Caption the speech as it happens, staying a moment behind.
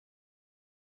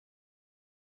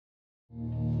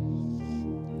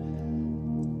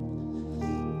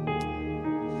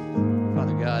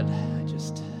Father God, I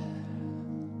just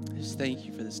thank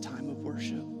you for this time of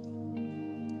worship.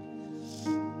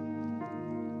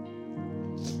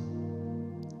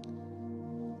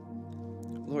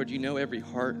 Lord, you know every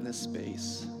heart in this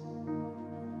space.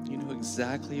 You know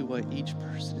exactly what each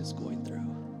person is going through.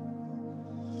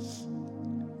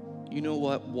 You know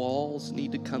what walls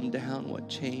need to come down, what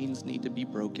chains need to be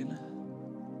broken,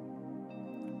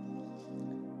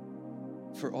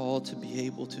 for all to be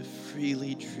able to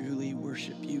freely, truly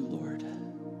worship you, Lord.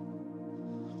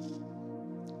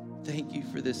 Thank you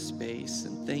for this space,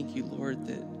 and thank you, Lord,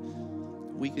 that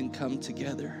we can come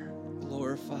together,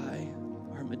 glorify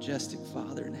our majestic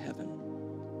Father in heaven.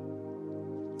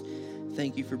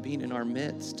 Thank you for being in our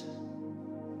midst.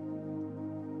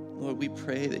 Lord, we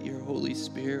pray that your Holy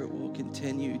Spirit will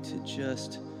continue to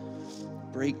just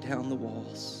break down the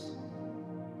walls,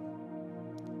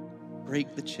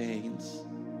 break the chains.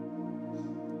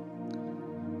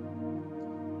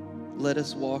 Let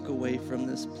us walk away from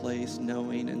this place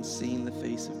knowing and seeing the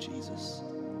face of Jesus.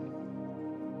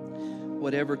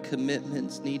 Whatever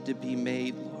commitments need to be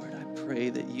made, Lord, I pray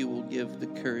that you will give the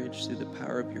courage through the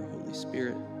power of your Holy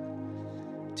Spirit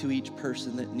to each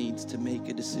person that needs to make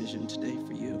a decision today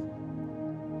for you.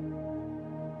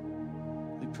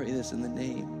 We pray this in the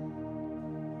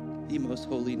name, the most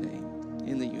holy name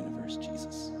in the universe,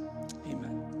 Jesus.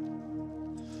 Amen.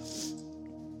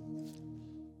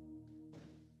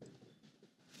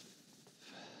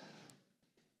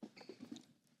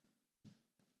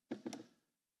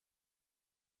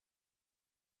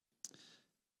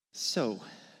 So,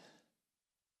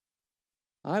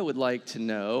 I would like to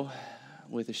know,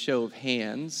 with a show of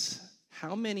hands,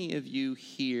 how many of you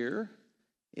here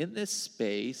in this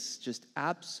space just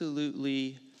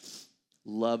absolutely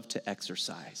love to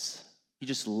exercise? You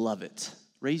just love it.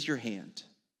 Raise your hand.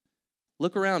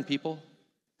 Look around, people.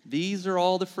 These are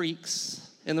all the freaks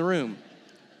in the room.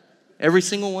 Every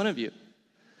single one of you.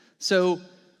 So,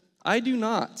 I do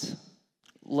not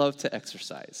love to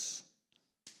exercise.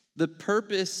 The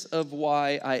purpose of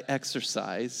why I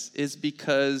exercise is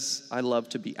because I love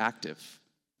to be active.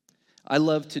 I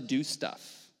love to do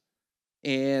stuff.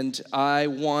 And I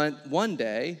want one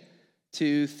day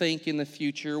to think in the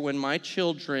future when my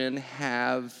children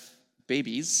have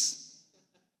babies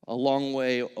a long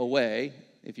way away,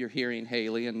 if you're hearing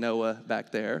Haley and Noah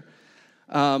back there,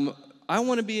 I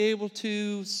want to be able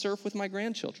to surf with my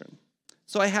grandchildren.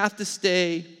 So I have to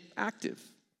stay active.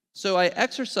 So I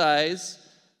exercise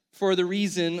for the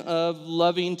reason of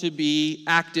loving to be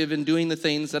active and doing the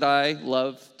things that I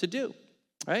love to do,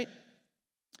 right?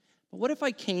 But what if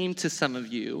I came to some of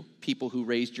you, people who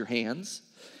raised your hands,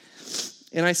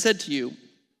 and I said to you,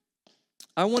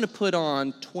 I want to put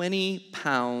on 20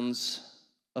 pounds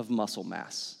of muscle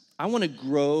mass. I want to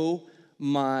grow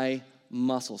my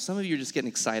muscles. Some of you are just getting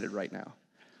excited right now.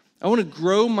 I want to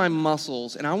grow my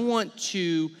muscles, and I want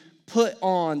to put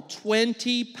on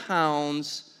 20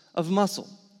 pounds of muscle.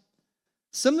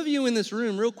 Some of you in this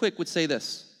room, real quick, would say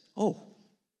this. Oh,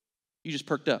 you just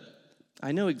perked up.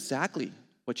 I know exactly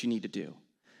what you need to do.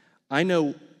 I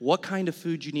know what kind of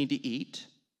food you need to eat.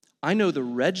 I know the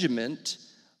regiment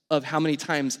of how many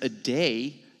times a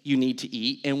day you need to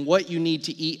eat and what you need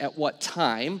to eat at what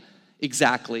time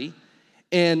exactly.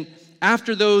 And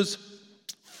after those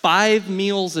 5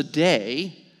 meals a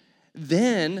day,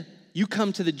 then you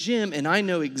come to the gym and I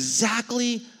know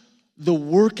exactly the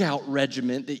workout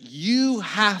regimen that you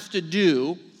have to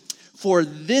do for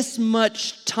this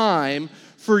much time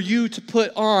for you to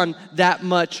put on that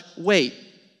much weight.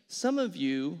 Some of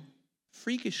you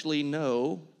freakishly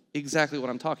know exactly what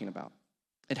I'm talking about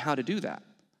and how to do that.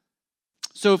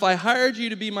 So if I hired you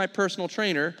to be my personal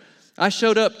trainer, I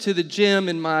showed up to the gym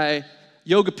in my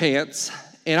yoga pants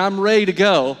and I'm ready to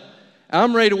go.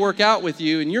 I'm ready to work out with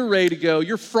you and you're ready to go.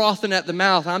 You're frothing at the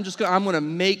mouth. I'm going to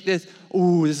make this,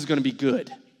 this is going to be good.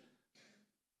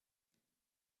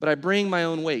 But I bring my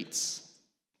own weights.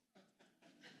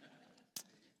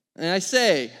 And I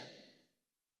say,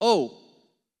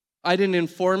 I didn't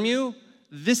inform you.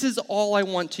 This is all I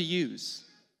want to use.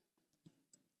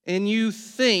 And you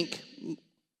think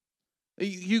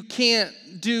you can't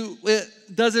do it,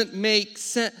 doesn't make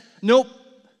sense. Nope,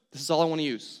 this is all I want to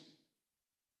use.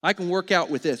 I can work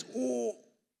out with this.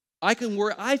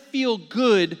 I feel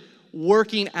good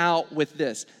working out with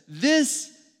this.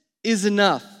 This is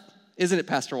enough, isn't it,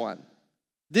 Pastor Juan?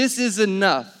 This is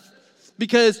enough.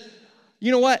 Because,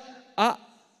 you know what?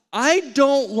 I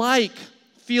don't like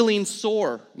feeling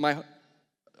sore my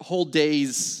whole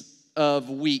days of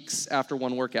weeks after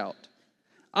one workout.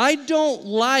 I don't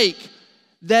like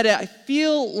that I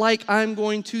feel like I'm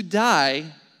going to die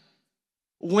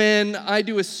when I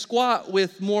do a squat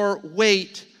with more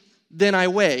weight than I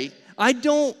weigh. I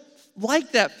don't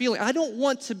like that feeling. I don't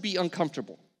want to be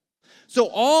uncomfortable. So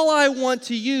all I want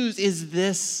to use is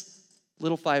this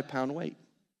little 5-pound weight.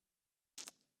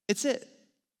 It's it.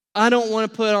 I don't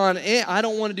want to put on, I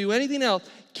don't want to do anything else.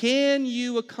 Can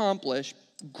you accomplish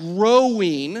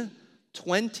growing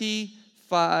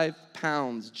 25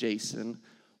 pounds, Jason,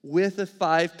 with a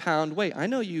 5-pound weight? I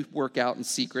know you work out in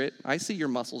secret. I see your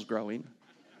muscles growing.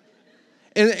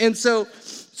 And so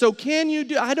can you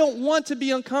do, I don't want to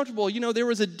be uncomfortable. You know, there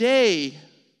was a day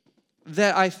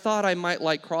that I thought I might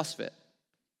like CrossFit.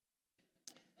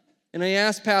 And I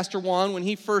asked Pastor Juan when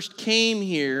he first came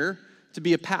here to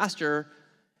be a pastor,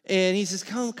 and he says,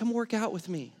 come work out with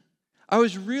me. I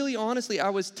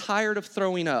was tired of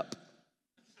throwing up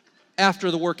after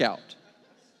the workout.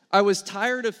 I was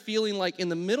tired of feeling like in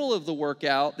the middle of the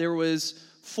workout, there was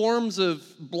forms of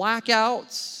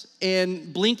blackouts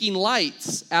and blinking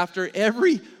lights after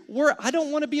every work. I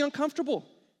don't want to be uncomfortable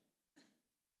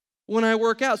when I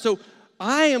work out. So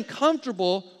I am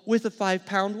comfortable with a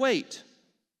 5-pound weight.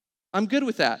 I'm good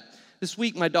with that. This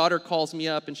week, my daughter calls me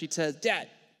up and she says, Dad,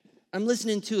 I'm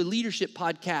listening to a leadership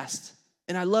podcast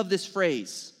and I love this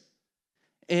phrase.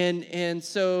 And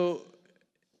so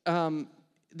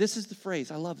this is the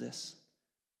phrase. I love this.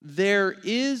 There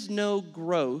is no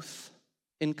growth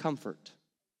in comfort.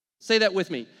 Say that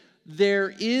with me. There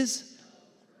is.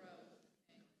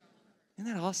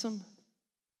 Isn't that awesome?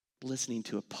 Listening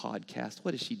to a podcast.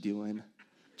 What is she doing?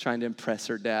 Trying to impress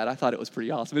her dad. I thought it was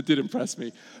pretty awesome. It did impress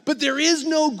me. But there is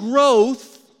no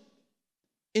growth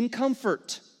in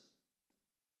comfort.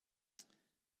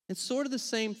 It's sort of the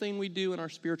same thing we do in our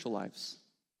spiritual lives,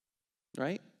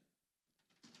 right?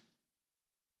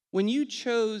 When you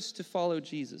chose to follow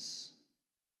Jesus,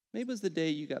 maybe it was the day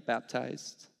you got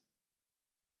baptized,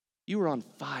 you were on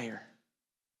fire.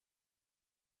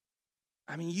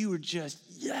 I mean, you were just,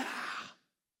 yeah.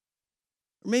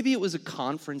 Or maybe it was a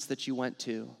conference that you went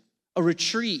to, a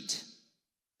retreat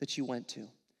that you went to.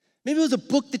 Maybe it was a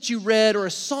book that you read or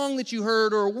a song that you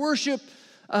heard or a worship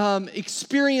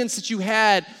experience that you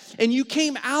had, and you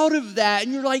came out of that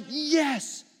and you're like,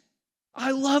 yes,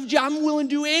 I loved you. I'm willing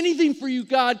to do anything for you,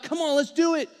 God. Come on, let's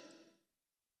do it.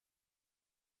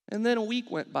 And then a week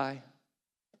went by.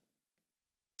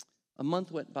 A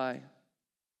month went by.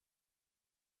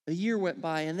 A year went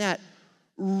by, and that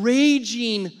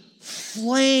raging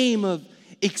flame of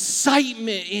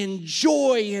excitement and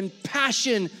joy and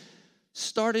passion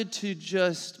started to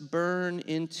just burn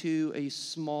into a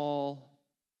small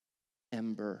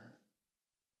ember.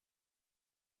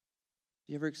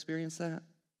 You ever experienced that?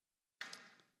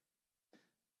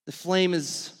 The flame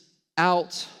is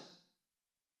out.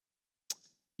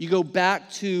 You go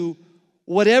back to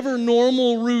whatever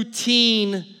normal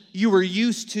routine you were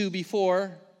used to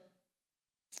before.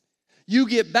 You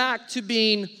get back to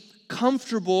being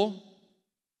comfortable,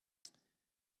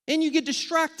 and you get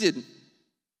distracted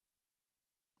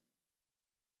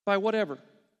by whatever,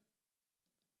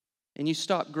 and you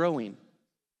stop growing.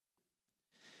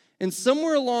 And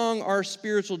somewhere along our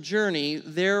spiritual journey,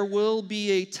 there will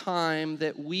be a time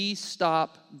that we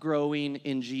stop growing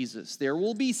in Jesus. There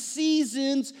will be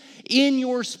seasons in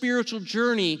your spiritual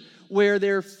journey where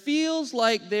there feels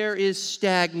like there is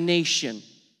stagnation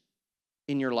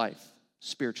in your life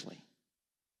spiritually.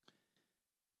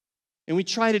 And we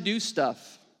try to do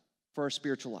stuff for our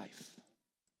spiritual life.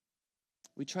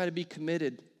 We try to be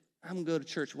committed. I'm going to go to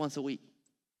church once a week.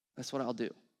 That's what I'll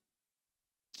do.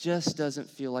 Just doesn't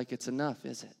feel like it's enough,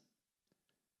 is it?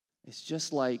 It's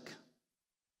just like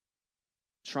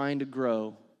trying to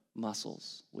grow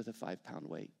muscles with a 5-pound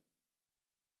weight.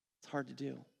 It's hard to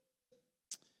do.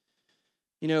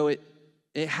 You know, it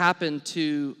happened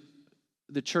to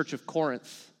the church of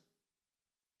Corinth.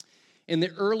 And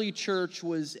the early church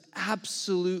was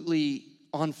absolutely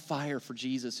on fire for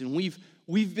Jesus. And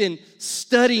we've been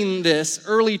studying this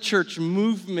early church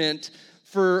movement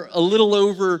for a little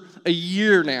over a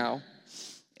year now.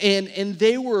 And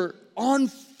they were on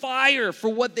fire for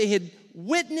what they had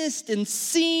witnessed and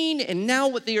seen, and now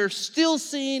what they are still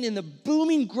seeing in the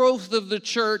booming growth of the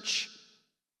church.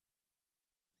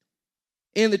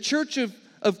 In the church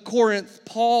of Corinth,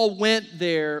 Paul went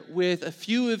there with a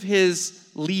few of his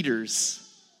leaders.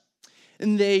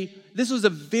 And this was a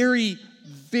very,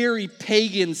 very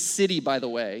pagan city, by the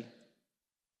way.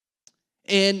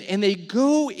 And they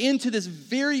go into this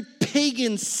very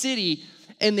pagan city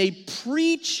and they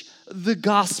preach the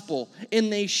gospel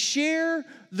and they share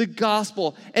the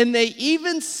gospel. And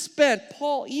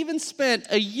Paul even spent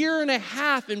a year and a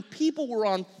half, and people were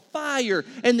on fire,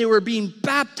 and they were being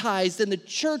baptized, and the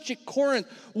church at Corinth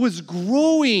was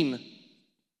growing.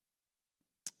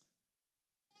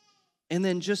 And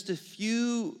then just a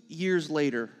few years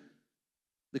later,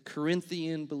 the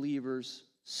Corinthian believers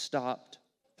stopped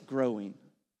growing.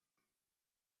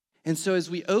 And so as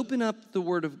we open up the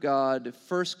Word of God,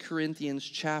 1 Corinthians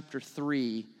chapter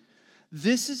 3,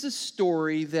 this is a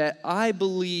story that I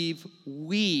believe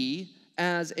we,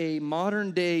 as a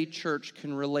modern-day church,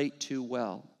 can relate to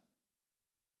well.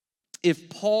 If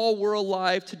Paul were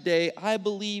alive today, I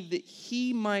believe that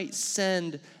he might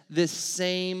send this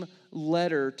same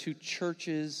letter to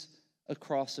churches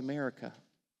across America.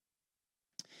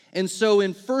 And so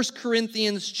in 1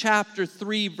 Corinthians chapter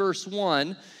 3, verse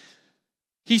 1,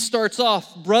 he starts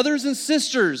off, brothers and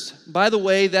sisters. By the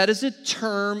way, that is a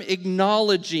term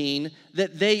acknowledging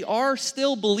that they are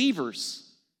still believers.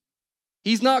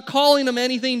 He's not calling them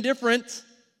anything different.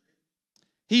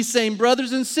 He's saying,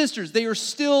 brothers and sisters, they are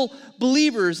still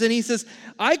believers. And he says,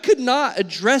 I could not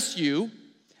address you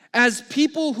as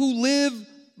people who live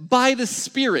by the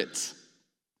Spirit,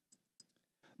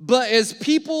 but as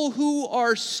people who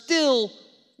are still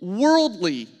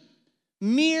worldly,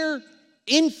 mere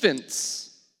infants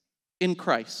in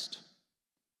Christ.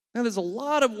 Now, there's a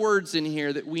lot of words in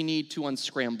here that we need to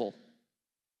unscramble.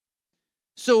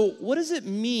 So, what does it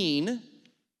mean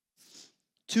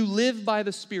to live by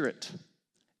the Spirit?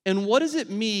 And what does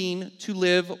it mean to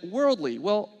live worldly?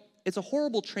 Well, it's a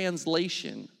horrible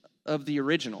translation of the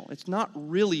original. It's not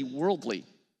really worldly.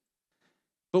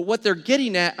 But what they're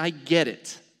getting at, I get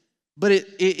it. But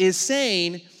it is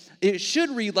saying, it should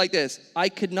read like this: I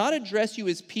could not address you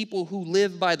as people who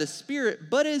live by the Spirit,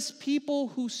 but as people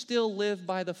who still live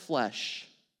by the flesh.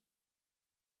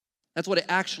 That's what it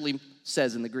actually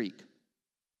says in the Greek.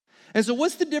 And so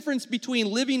what's the difference between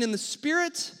living in the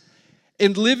Spirit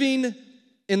and living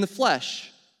in the flesh?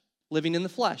 Living in the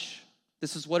flesh.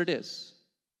 This is what it is.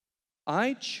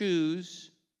 I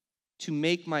choose to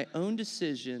make my own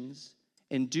decisions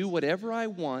and do whatever I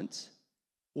want,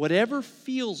 whatever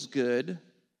feels good.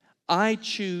 I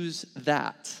choose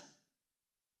that.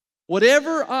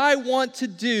 Whatever I want to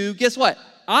do, guess what?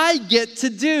 I get to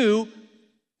do.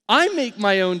 I make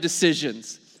my own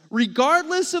decisions.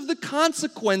 Regardless of the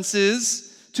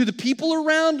consequences to the people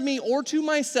around me or to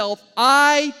myself,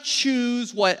 I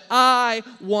choose what I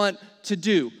want to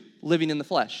do, living in the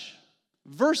flesh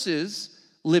versus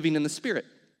living in the Spirit.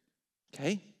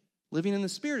 Okay? Living in the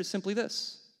Spirit is simply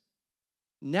this.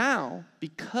 Now,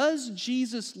 because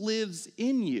Jesus lives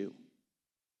in you,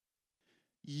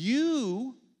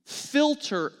 you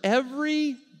filter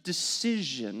every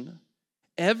decision,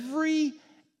 every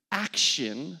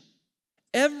action,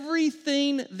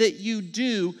 everything that you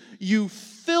do, you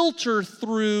filter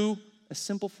through a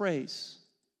simple phrase.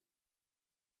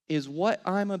 Is what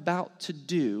I'm about to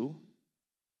do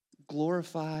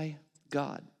glorify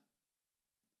God?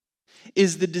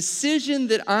 Is the decision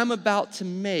that I'm about to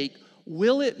make,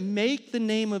 will it make the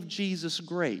name of Jesus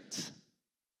great?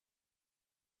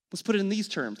 Let's put it in these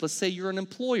terms. Let's say you're an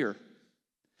employer.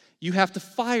 You have to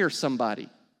fire somebody.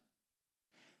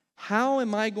 How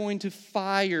am I going to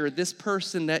fire this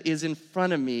person that is in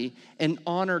front of me and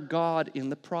honor God in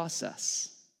the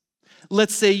process?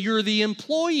 Let's say you're the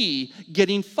employee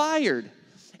getting fired.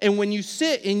 And when you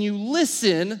sit and you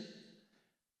listen,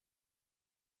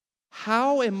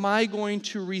 how am I going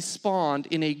to respond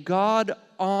in a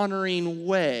God-honoring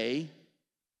way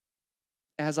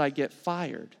as I get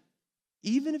fired?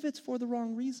 Even if it's for the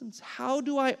wrong reasons. How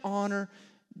do I honor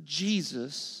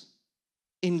Jesus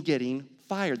in getting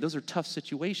fired? Those are tough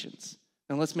situations.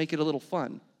 Now let's make it a little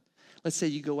fun. Let's say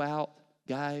you go out,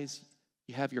 guys,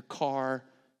 you have your car,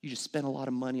 you just spent a lot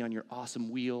of money on your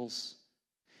awesome wheels,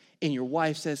 and your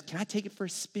wife says, can I take it for a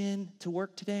spin to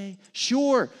work today?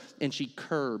 Sure. And she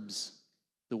curbs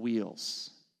the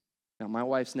wheels. Now, my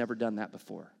wife's never done that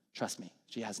before. Trust me,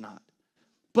 she has not.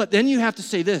 But then you have to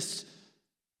say this,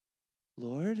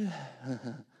 Lord,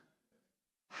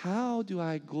 how do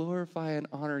I glorify and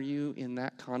honor you in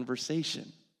that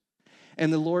conversation?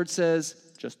 And the Lord says,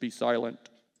 just be silent.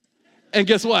 And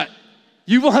guess what?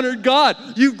 You've honored God.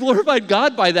 You've glorified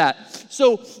God by that.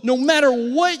 So no matter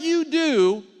what you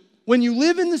do, when you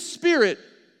live in the Spirit,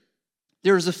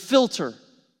 there is a filter.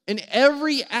 And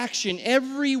every action,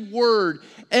 every word,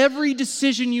 every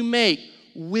decision you make,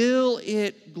 will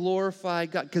it glorify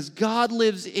God? Because God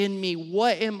lives in me.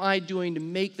 What am I doing to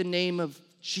make the name of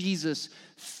Jesus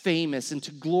famous and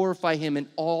to glorify him in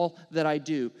all that I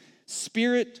do?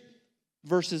 Spirit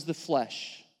versus the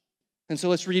flesh. And so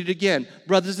let's read it again.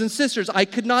 Brothers and sisters, I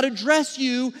could not address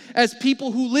you as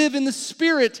people who live in the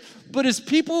Spirit, but as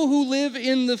people who live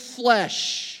in the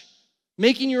flesh.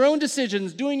 making your own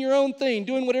decisions, doing your own thing,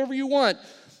 doing whatever you want.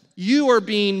 You are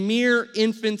being mere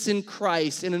infants in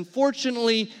Christ. And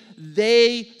unfortunately,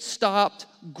 they stopped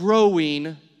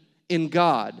growing in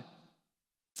God.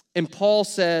 And Paul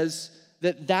says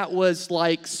that was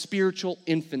like spiritual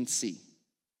infancy.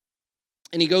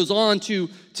 And he goes on to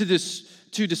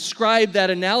describe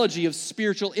that analogy of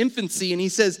spiritual infancy. And he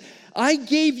says, I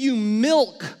gave you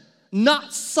milk,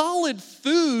 not solid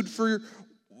food, for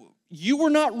you were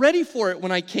not ready for it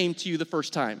when I came to you the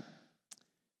first time.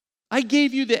 I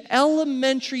gave you the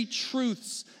elementary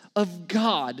truths of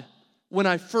God when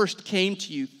I first came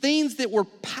to you, things that were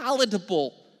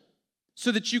palatable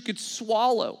so that you could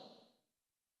swallow.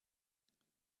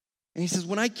 And he says,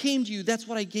 when I came to you, that's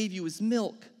what I gave you is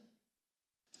milk.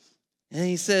 And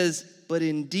he says, but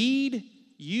indeed,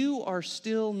 you are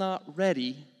still not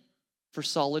ready for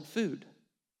solid food.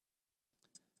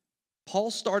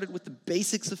 Paul started with the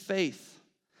basics of faith,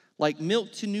 like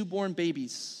milk to newborn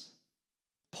babies.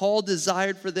 Paul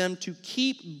desired for them to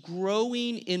keep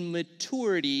growing in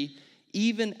maturity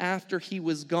even after he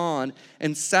was gone.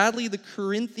 And sadly, the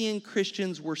Corinthian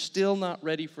Christians were still not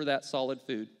ready for that solid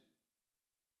food.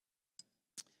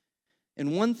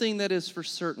 And one thing that is for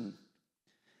certain,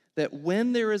 that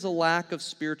when there is a lack of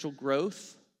spiritual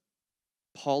growth,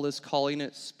 Paul is calling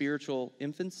it spiritual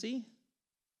infancy.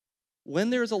 When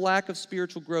there is a lack of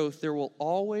spiritual growth, there will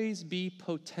always be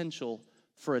potential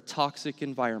for a toxic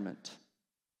environment.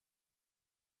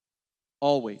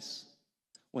 Always.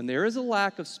 When there is a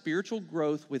lack of spiritual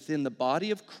growth within the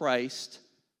body of Christ,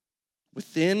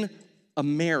 within a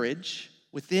marriage,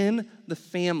 within the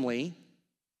family,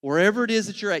 wherever it is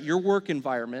that you're at, your work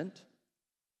environment,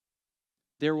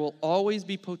 there will always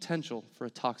be potential for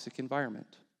a toxic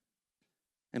environment.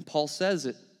 And Paul says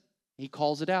it. He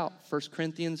calls it out. 1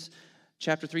 Corinthians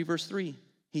chapter 3, verse 3.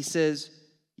 He says,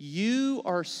 you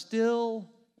are still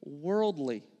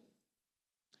worldly.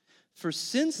 For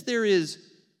since there is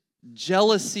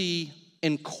jealousy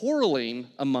and quarreling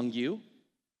among you,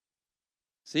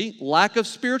 see, lack of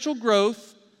spiritual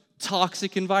growth,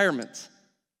 toxic environment.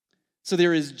 So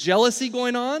there is jealousy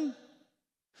going on,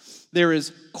 there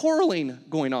is quarreling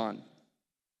going on.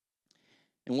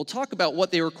 And we'll talk about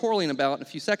what they were quarreling about in a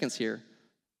few seconds here.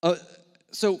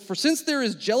 So since there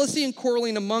is jealousy and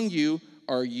quarreling among you,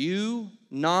 are you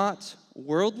not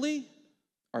worldly?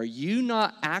 Are you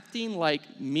not acting like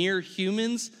mere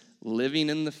humans living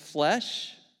in the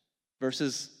flesh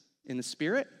versus in the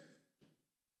spirit?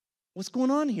 What's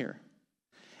going on here?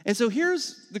 And so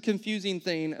here's the confusing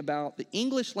thing about the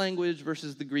English language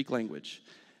versus the Greek language.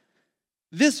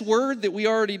 This word that we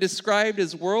already described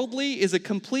as worldly is a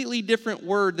completely different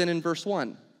word than in verse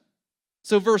 1.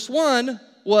 So verse 1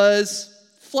 was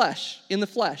flesh, in the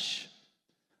flesh.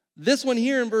 This one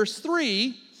here in verse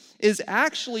 3 is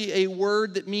actually a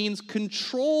word that means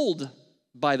controlled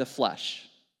by the flesh.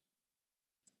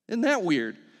 Isn't that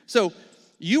weird? So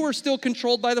you are still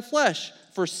controlled by the flesh.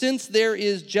 For since there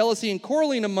is jealousy and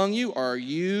quarreling among you, are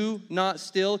you not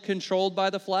still controlled by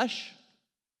the flesh?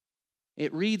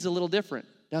 It reads a little different,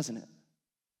 doesn't it?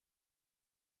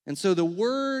 And so the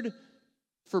word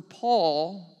for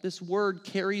Paul, this word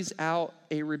carries out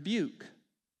a rebuke.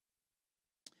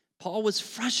 Paul was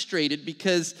frustrated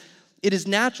because it is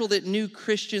natural that new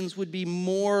Christians would be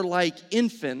more like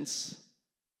infants,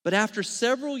 but after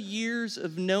several years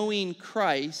of knowing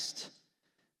Christ,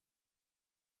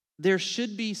 there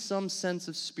should be some sense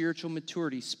of spiritual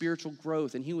maturity, spiritual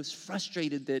growth, and he was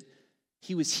frustrated that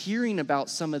he was hearing about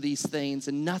some of these things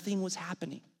and nothing was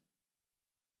happening.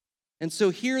 And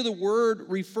so here the word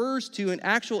refers to an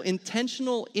actual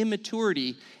intentional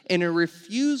immaturity and a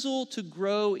refusal to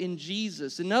grow in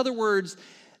Jesus. In other words,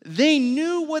 they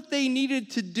knew what they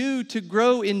needed to do to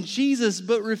grow in Jesus,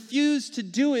 but refused to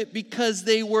do it because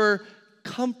they were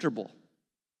comfortable.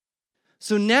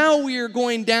 So now we are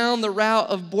going down the route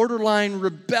of borderline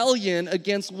rebellion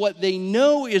against what they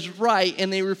know is right,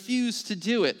 and they refuse to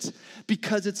do it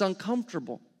because it's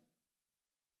uncomfortable.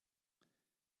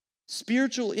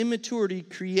 Spiritual immaturity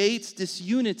creates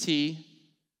disunity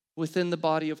within the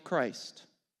body of Christ.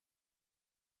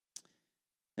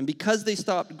 And because they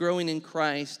stopped growing in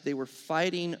Christ, they were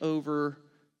fighting over,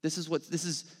 this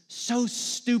is so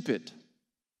stupid.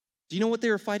 Do you know what they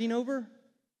were fighting over?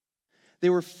 They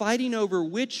were fighting over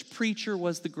which preacher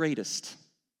was the greatest.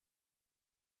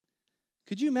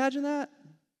 Could you imagine that?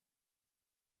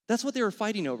 That's what they were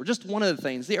fighting over, just one of the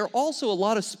things. There are also a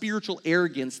lot of spiritual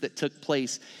arrogance that took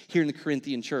place here in the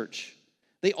Corinthian church.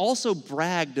 They also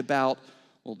bragged about,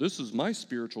 well, this is my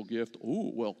spiritual gift.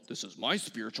 Oh, well, this is my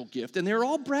spiritual gift. And they're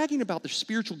all bragging about their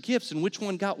spiritual gifts and which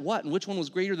one got what and which one was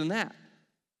greater than that.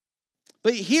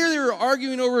 But here they were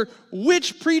arguing over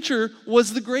which preacher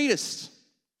was the greatest.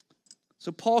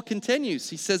 So Paul continues.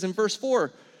 He says in verse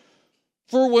 4,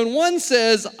 "For when one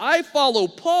says, 'I follow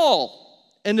Paul,'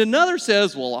 and another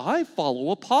says, 'Well, I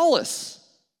follow Apollos,'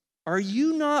 are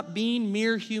you not being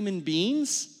mere human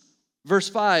beings?" Verse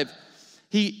 5,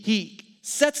 he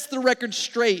sets the record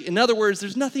straight. In other words,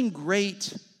 there's nothing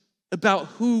great about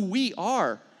who we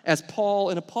are as Paul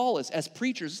and Apollos, as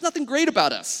preachers. There's nothing great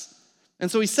about us. And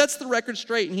so he sets the record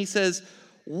straight and he says,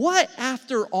 what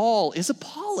after all is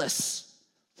Apollos?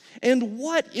 And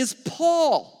what is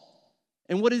Paul?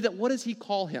 And what does he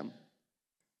call him?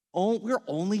 Oh, we're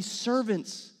only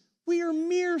servants. We are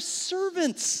mere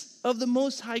servants of the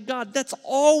Most High God. That's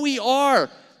all we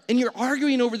are. And you're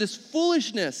arguing over this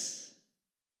foolishness.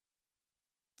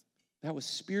 That was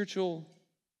spiritual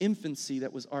infancy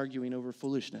that was arguing over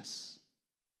foolishness.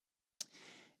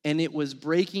 And it was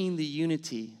breaking the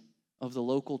unity of the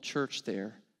local church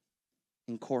there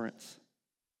in Corinth.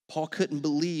 Paul couldn't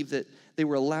believe that they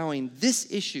were allowing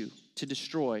this issue to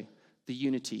destroy the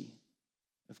unity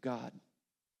of God,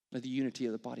 or the unity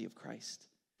of the body of Christ.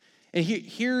 And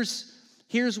here's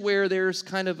where there's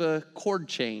kind of a chord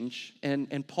change,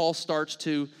 and Paul starts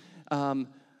to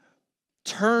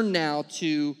turn now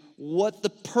to what the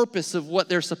purpose of what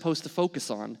they're supposed to focus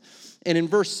on. And in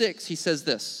verse 6, he says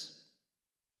this,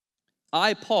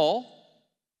 "I, Paul,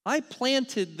 I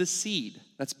planted the seed."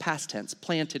 That's past tense.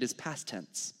 Planted is past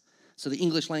tense. So the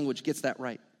English language gets that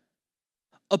right.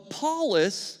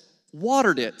 "Apollos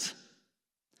watered it."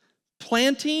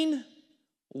 Planting,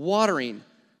 watering.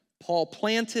 Paul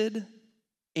planted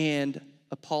and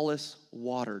Apollos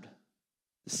watered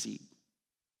the seed.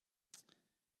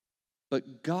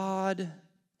 But God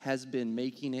has been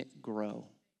making it grow.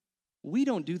 We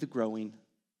don't do the growing.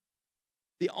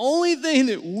 The only thing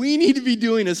that we need to be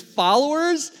doing as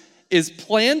followers is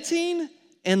planting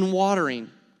and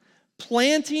watering.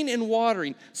 Planting and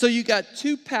watering. So you got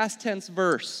two past tense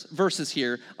verses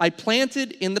here. I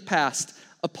planted in the past.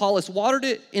 Apollos watered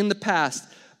it in the past.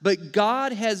 But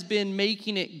God has been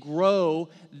making it grow.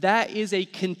 That is a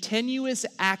continuous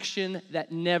action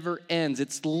that never ends.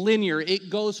 It's linear. It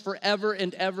goes forever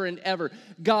and ever and ever.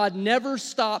 God never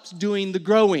stops doing the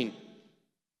growing.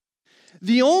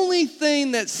 The only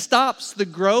thing that stops the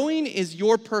growing is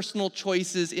your personal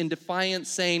choices in defiance,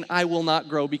 saying, "I will not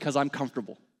grow because I'm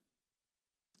comfortable."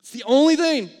 It's the only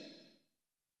thing.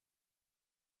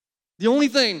 The only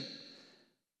thing.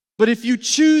 But if you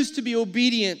choose to be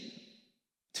obedient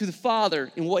to the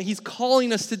Father in what He's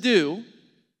calling us to do,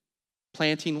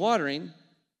 planting, watering,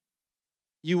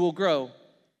 you will grow.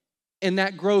 And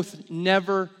that growth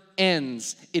never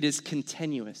ends. It is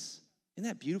continuous. Isn't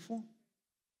that beautiful?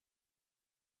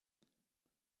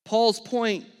 Paul's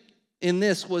point in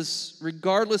this was,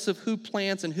 regardless of who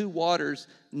plants and who waters,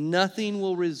 nothing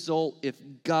will result if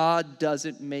God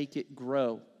doesn't make it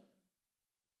grow.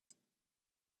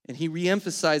 And he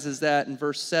reemphasizes that in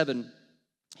verse 7.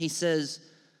 He says,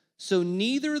 "So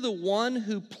neither the one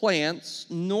who plants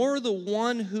nor the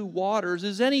one who waters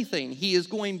is anything." He is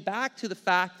going back to the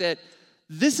fact that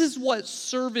this is what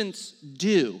servants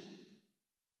do.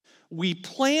 We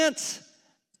plant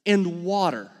and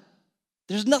water.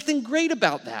 There's nothing great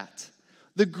about that.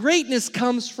 The greatness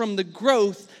comes from the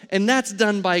growth, and that's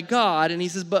done by God. And he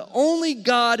says, but only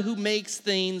God who makes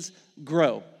things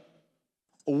grow.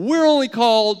 We're only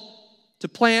called to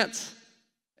plant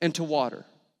and to water.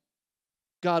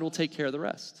 God will take care of the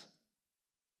rest.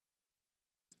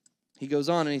 He goes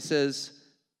on and he says,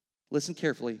 listen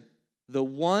carefully, the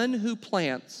one who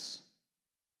plants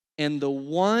and the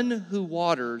one who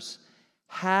waters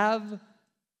have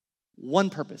one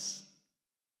purpose.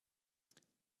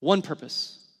 One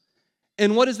purpose.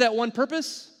 And what is that one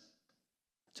purpose?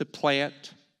 To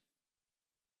plant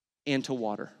and to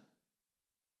water.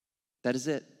 That is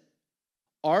it.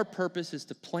 Our purpose is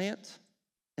to plant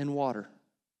and water.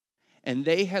 And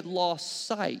they had lost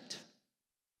sight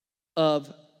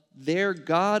of their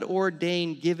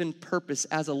God-ordained given purpose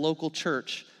as a local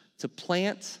church to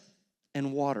plant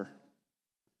and water.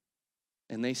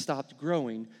 And they stopped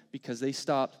growing because they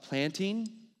stopped planting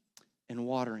and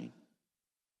watering.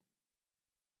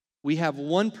 We have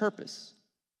one purpose,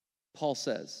 Paul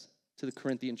says to the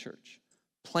Corinthian church.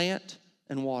 Plant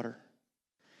and water.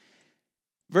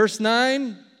 Verse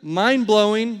 9,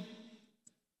 mind-blowing.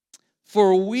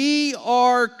 For we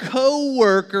are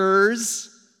co-workers.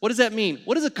 What does that mean?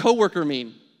 What does a co-worker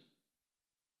mean?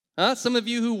 Some of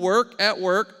you who work at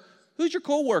work, who's your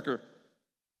co-worker?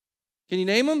 Can you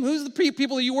name them? Who's the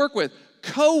people you work with?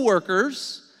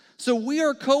 Co-workers. So we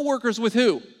are co-workers with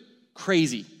who?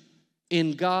 Crazy.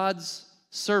 In God's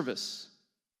service.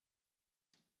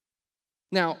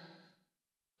 Now,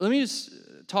 let me just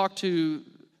talk to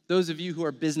those of you who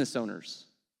are business owners,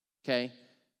 okay?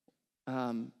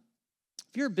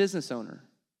 If you're a business owner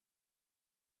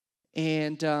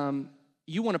and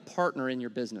you want to partner in your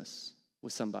business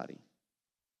with somebody,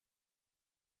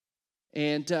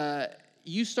 and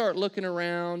you start looking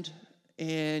around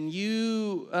and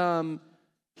you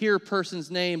hear a person's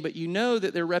name, but you know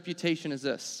that their reputation is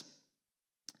this.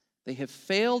 They have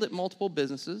failed at multiple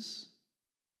businesses.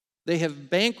 They have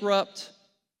bankrupted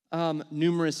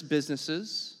numerous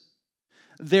businesses.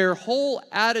 Their whole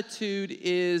attitude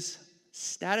is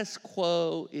status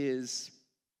quo is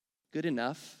good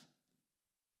enough.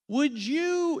 Would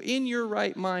you, in your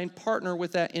right mind, partner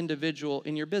with that individual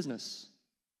in your business?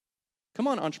 Come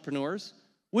on, entrepreneurs.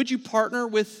 Would you partner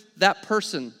with that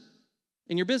person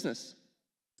in your business?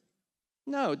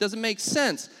 No, it doesn't make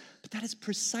sense. But that is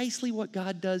precisely what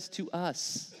God does to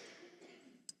us.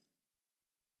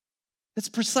 That's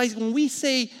precisely, when we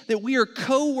say that we are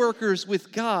co-workers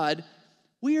with God,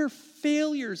 we are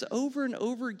failures over and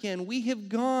over again. We have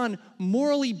gone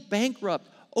morally bankrupt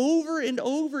over and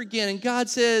over again. And God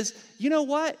says, you know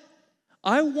what?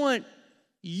 I want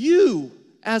you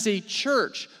as a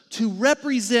church to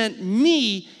represent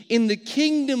me in the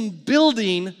kingdom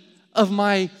building of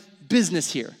my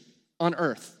business here on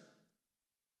earth.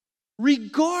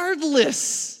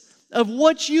 Regardless of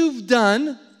what you've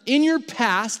done in your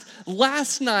past,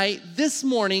 last night, this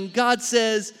morning, God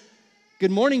says,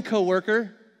 good morning,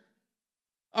 coworker.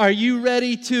 Are you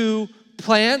ready to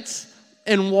plant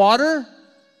and water?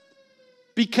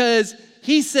 Because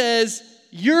he says,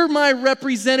 you're my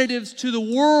representatives to the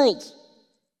world.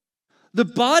 The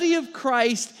body of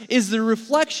Christ is the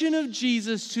reflection of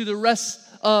Jesus to the rest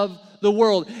of the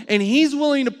world. And he's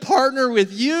willing to partner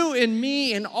with you and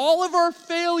me in all of our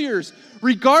failures,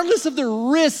 regardless of the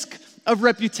risk of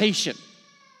reputation.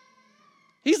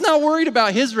 He's not worried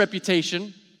about his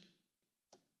reputation.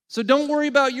 So don't worry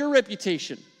about your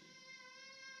reputation.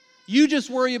 You just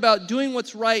worry about doing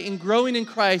what's right and growing in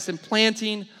Christ and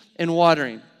planting and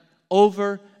watering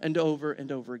over and over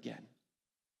and over again.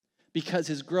 Because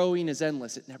his growing is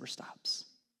endless. It never stops.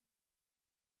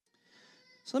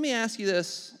 So let me ask you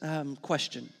this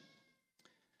question.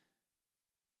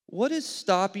 What is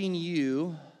stopping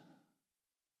you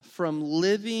from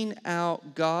living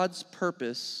out God's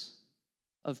purpose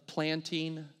of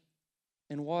planting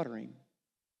and watering?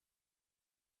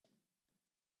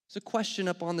 There's a question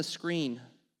up on the screen.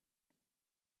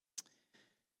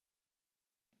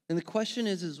 And the question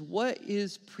is what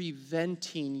is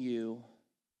preventing you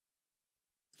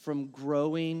from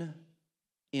growing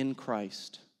in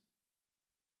Christ?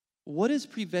 What is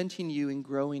preventing you in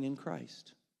growing in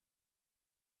Christ?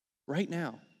 Right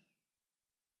now.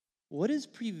 What is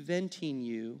preventing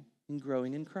you in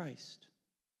growing in Christ?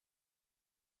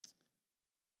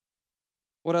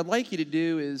 What I'd like you to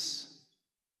do is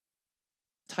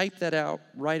type that out,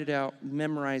 write it out,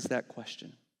 memorize that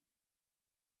question.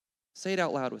 Say it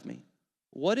out loud with me.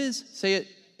 Say it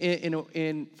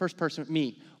in first person,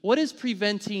 me. What is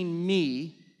preventing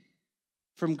me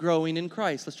from growing in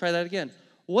Christ? Let's try that again.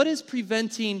 What is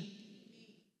preventing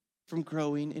me from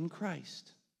growing in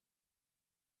Christ?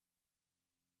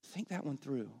 Think that one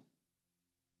through.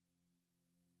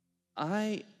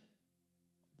 I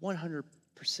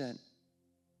 100%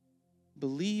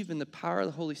 believe in the power of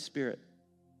the Holy Spirit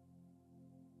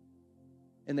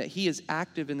and that he is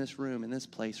active in this room, in this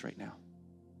place right now.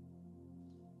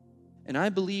 And I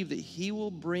believe that he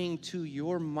will bring to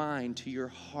your mind, to your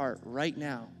heart right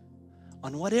now,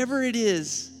 on whatever it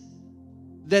is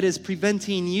that is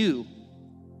preventing you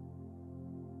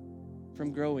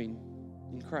from growing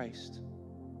in Christ.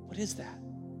 What is that?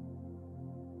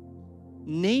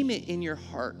 Name it in your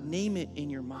heart. Name it in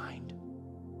your mind.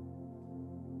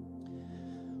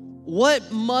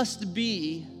 What must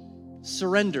be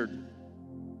surrendered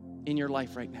in your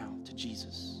life right now to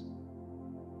Jesus?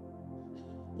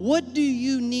 What do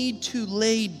you need to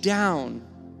lay down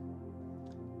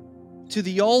to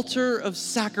the altar of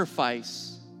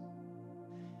sacrifice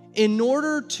in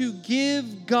order to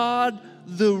give God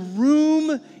the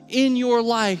room in your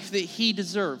life that he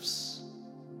deserves?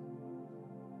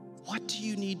 What do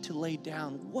you need to lay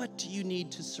down? What do you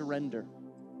need to surrender?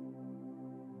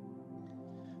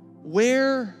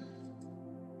 Where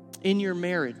in your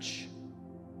marriage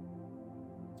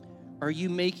are you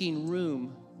making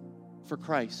room for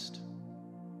Christ?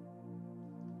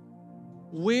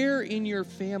 Where in your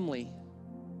family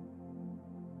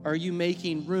are you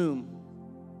making room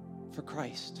for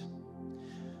Christ?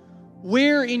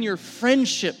 Where in your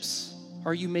friendships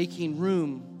are you making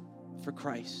room for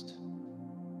Christ?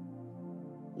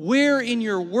 Where in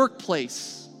your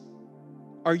workplace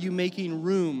are you making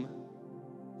room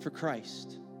for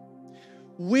Christ?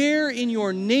 Where in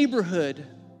your neighborhood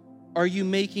are you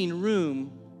making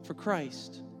room for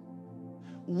Christ?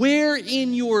 Where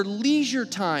in your leisure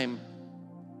time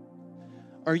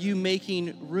are you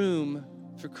making room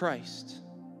for Christ?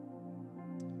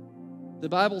 The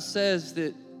Bible says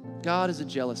that God is a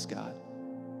jealous God.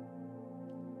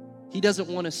 He doesn't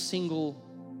want a single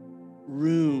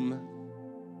room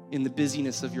in the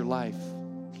busyness of your life.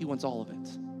 He wants all of it.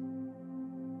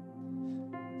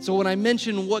 So when I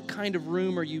mention what kind of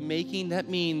room are you making, that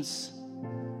means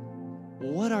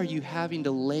what are you having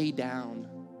to lay down?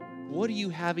 What are you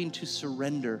having to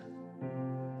surrender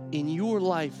in your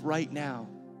life right now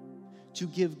to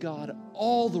give God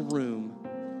all the room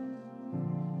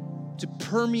to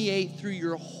permeate through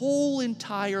your whole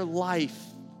entire life,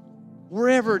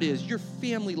 wherever it is, your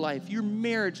family life, your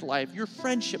marriage life, your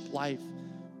friendship life,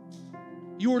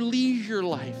 your leisure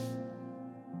life,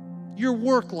 your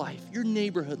work life, your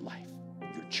neighborhood life,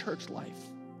 your church life?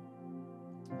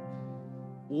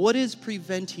 What is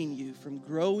preventing you from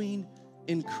growing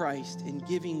in Christ and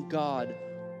giving God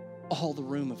all the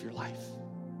room of your life?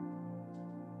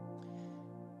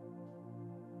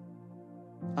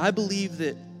 I believe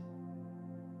that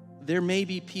there may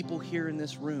be people here in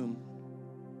this room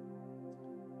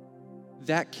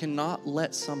that cannot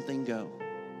let something go.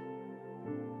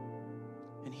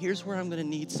 And here's where I'm going to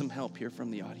need some help here from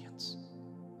the audience.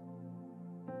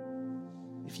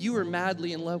 If you are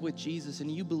madly in love with Jesus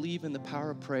and you believe in the power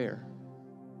of prayer,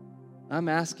 I'm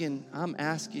asking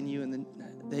you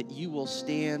that you will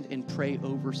stand and pray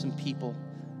over some people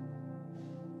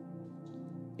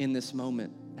in this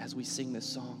moment as we sing this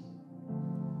song.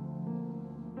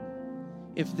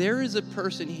 If there is a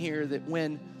person here that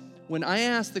when I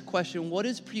ask the question, what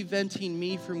is preventing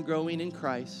me from growing in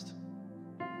Christ?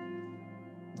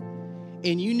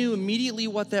 And you knew immediately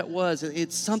what that was.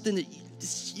 It's something that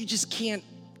you just can't,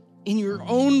 in your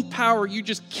own power, you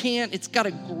just can't. It's got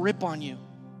a grip on you.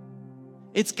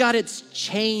 It's got its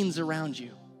chains around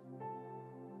you.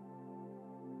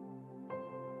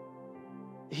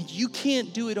 And you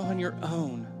can't do it on your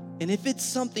own. And if it's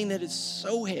something that is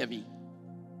so heavy,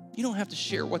 you don't have to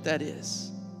share what that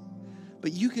is.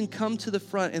 But you can come to the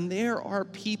front, and there are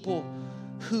people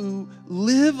who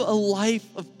live a life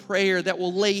of prayer that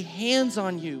will lay hands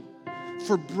on you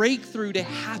for breakthrough to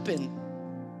happen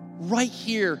right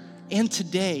here and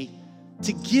today,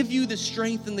 to give you the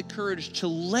strength and the courage to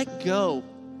let go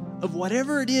of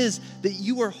whatever it is that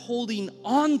you are holding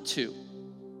on to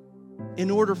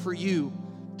in order for you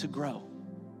to grow.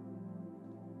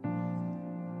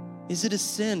 Is it a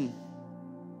sin?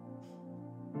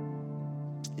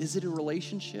 Is it a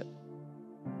relationship?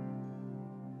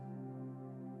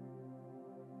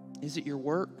 Is it your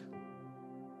work?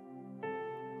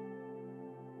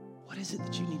 What is it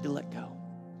that you need to let go?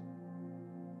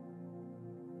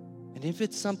 And if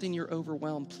it's something you're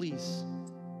overwhelmed, please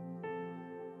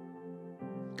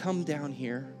come down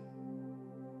here.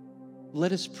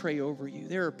 Let us pray over you.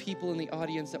 There are people in the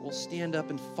audience that will stand up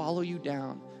and follow you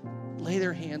down, lay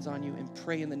their hands on you, and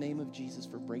pray in the name of Jesus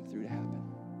for breakthrough to happen.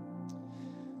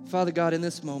 Father God, in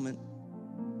this moment,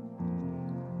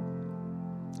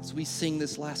 as we sing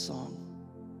this last song,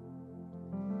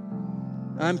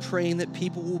 I'm praying that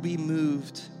people will be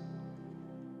moved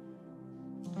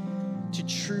to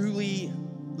truly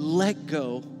let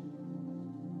go,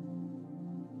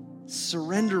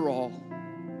 surrender all,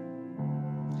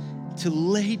 to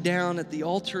lay down at the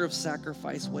altar of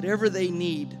sacrifice whatever they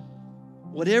need,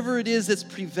 whatever it is that's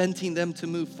preventing them to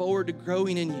move forward to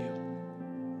growing in you.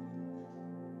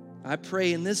 I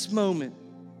pray in this moment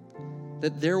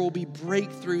that there will be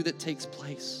breakthrough that takes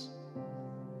place.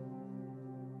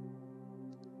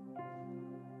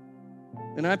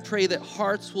 And I pray that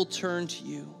hearts will turn to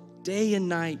you day and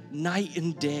night, night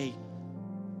and day,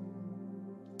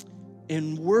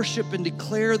 and worship and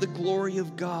declare the glory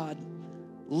of God,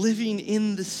 living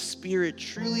in the Spirit,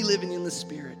 truly living in the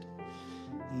Spirit,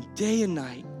 and day and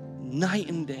night, night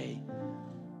and day,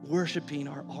 worshiping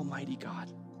our Almighty God.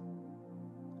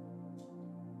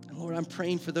 And Lord, I'm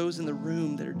praying for those in the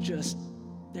room that are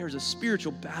there's a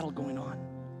spiritual battle going on.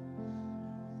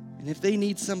 And if they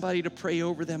need somebody to pray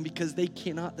over them because they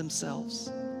cannot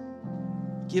themselves,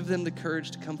 give them the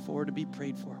courage to come forward to be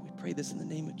prayed for. We pray this in the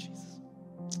name of Jesus.